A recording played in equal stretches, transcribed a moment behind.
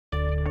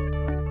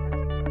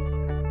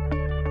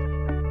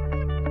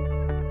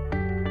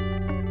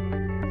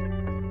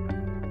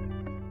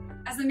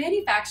the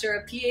manufacturer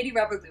of P-80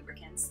 rubber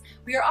lubricants,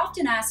 we are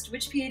often asked,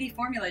 which P-80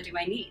 formula do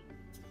I need?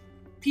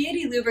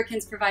 P-80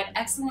 lubricants provide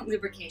excellent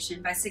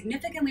lubrication by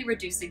significantly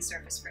reducing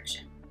surface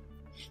friction.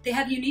 They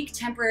have unique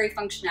temporary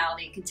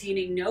functionality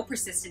containing no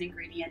persistent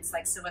ingredients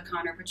like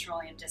silicone or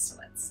petroleum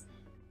distillates.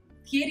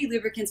 P-80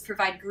 lubricants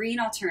provide green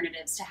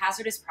alternatives to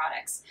hazardous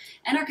products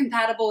and are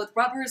compatible with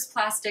rubbers,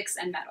 plastics,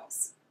 and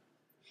metals.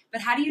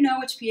 But how do you know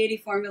which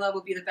P-80 formula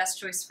will be the best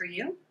choice for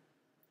you?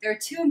 There are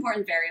two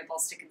important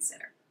variables to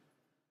consider.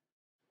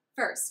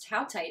 First,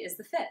 how tight is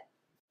the fit?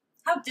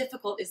 How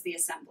difficult is the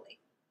assembly?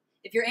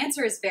 If your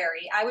answer is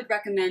very, I would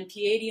recommend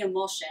P-80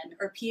 Emulsion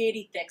or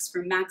P-80 Thicks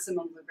for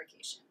maximum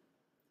lubrication.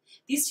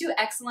 These two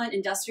excellent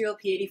industrial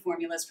P-80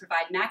 formulas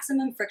provide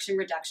maximum friction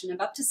reduction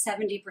of up to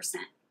 70%.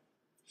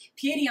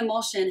 P-80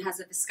 Emulsion has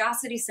a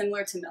viscosity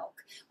similar to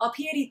milk, while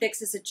P-80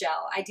 Thicks is a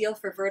gel, ideal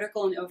for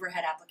vertical and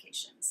overhead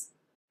applications.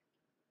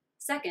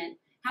 Second,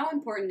 how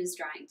important is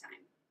drying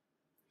time?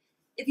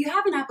 If you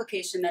have an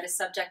application that is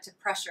subject to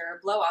pressure or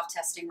blow-off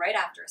testing right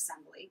after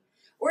assembly,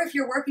 or if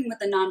you're working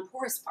with a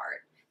non-porous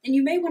part, then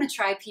you may want to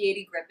try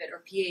P-80 Grip It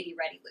or P-80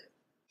 Ready Lube.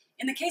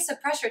 In the case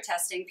of pressure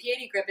testing,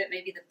 P-80 Grip It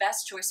may be the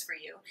best choice for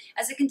you,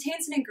 as it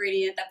contains an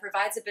ingredient that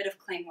provides a bit of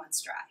cling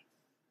once dry.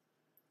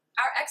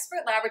 Our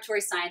expert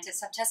laboratory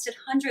scientists have tested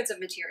hundreds of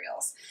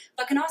materials,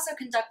 but can also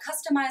conduct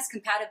customized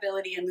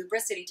compatibility and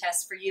lubricity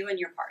tests for you and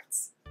your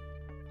parts.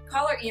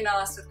 Call or email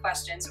us with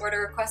questions or to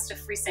request a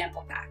free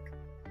sample pack.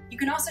 You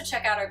can also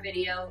check out our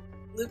video,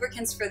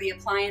 Lubricants for the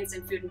Appliance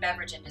and Food and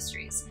Beverage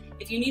Industries,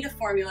 if you need a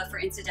formula for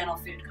incidental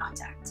food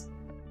contact.